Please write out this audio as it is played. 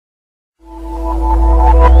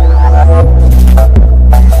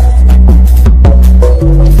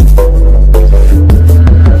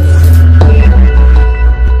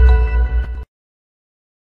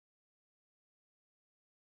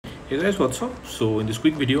Hey guys, what's up? So in this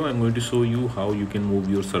quick video I'm going to show you how you can move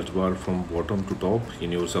your search bar from bottom to top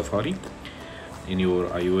in your Safari in your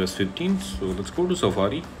iOS 15. So let's go to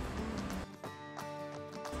Safari.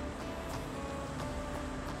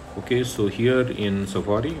 Okay, so here in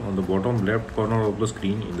Safari, on the bottom left corner of the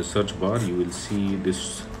screen in the search bar, you will see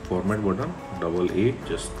this format button, double A.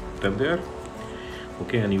 Just tap there.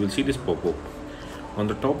 Okay, and you will see this pop-up. On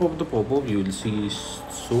the top of the pop-up you will see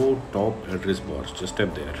show top address bars. Just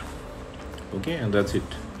tap there. Okay, and that's it.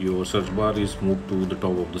 Your search bar is moved to the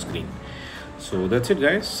top of the screen. So that's it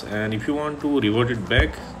guys, and if you want to revert it back,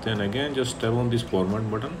 then again just tap on this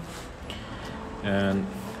format button, and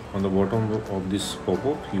on the bottom of this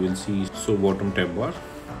pop-up you will see show bottom tab bar.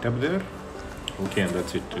 Tap there. Okay, and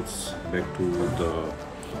that's it. It's back to the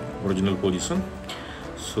original position.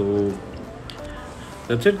 So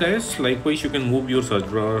that's it guys. Likewise, you can move your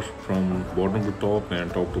search bar from bottom to top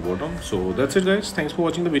and top to bottom. So that's it guys. Thanks for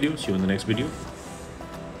watching the video. See you in the next video.